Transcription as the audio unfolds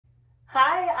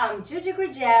Hi, I'm Juju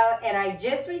Gurgel, and I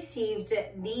just received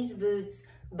these boots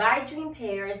by Dream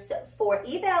Pairs for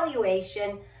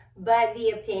evaluation, but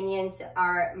the opinions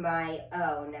are my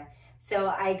own. So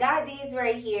I got these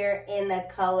right here in the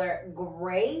color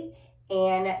gray,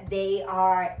 and they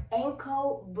are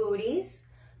ankle booties.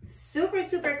 Super,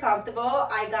 super comfortable.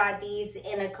 I got these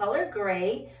in a color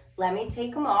gray. Let me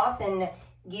take them off and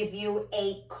give you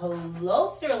a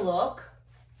closer look.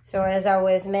 So as I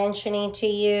was mentioning to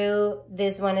you,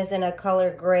 this one is in a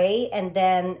color gray, and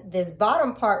then this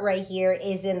bottom part right here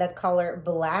is in the color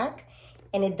black,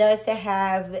 and it does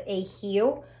have a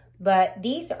heel, but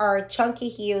these are chunky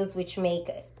heels which make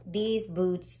these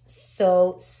boots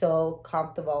so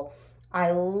comfortable.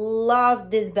 I love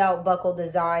this belt buckle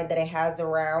design that it has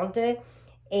around it.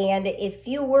 And if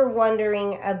you were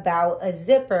wondering about a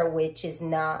zipper, which is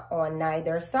not on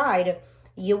neither side,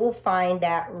 you will find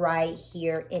that right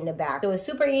here in the back. So it's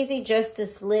super easy just to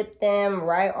slip them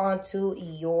right onto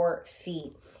your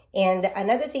feet. And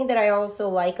another thing that I also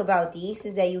like about these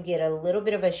is that you get a little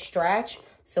bit of a stretch.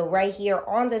 So right here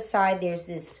on the side, there's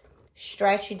this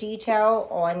stretch detail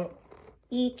on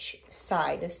each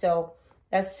side. So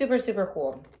that's super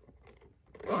cool.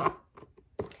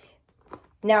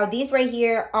 Now these right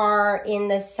here are in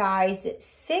the size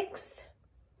 6,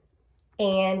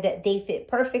 and they fit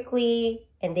perfectly,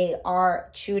 and they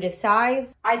are true to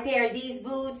size. I paired these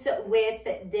boots with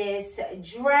this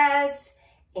dress,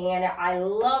 and I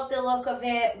love the look of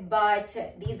it, but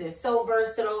these are so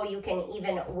versatile. You can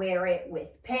even wear it with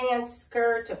pants,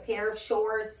 skirt, a pair of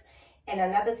shorts. And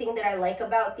another thing that I like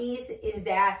about these is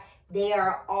that they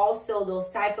are also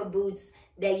those type of boots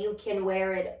that you can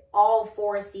wear it all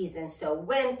 4 seasons. So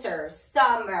winter,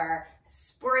 summer,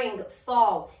 spring,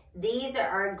 fall. These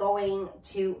are going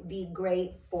to be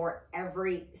great for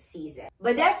every season.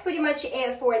 But that's pretty much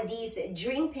it for these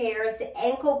Dream Pairs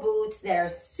ankle boots that are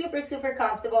super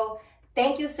comfortable.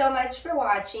 Thank you so much for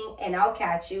watching, and I'll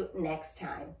catch you next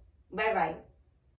time. Bye-bye.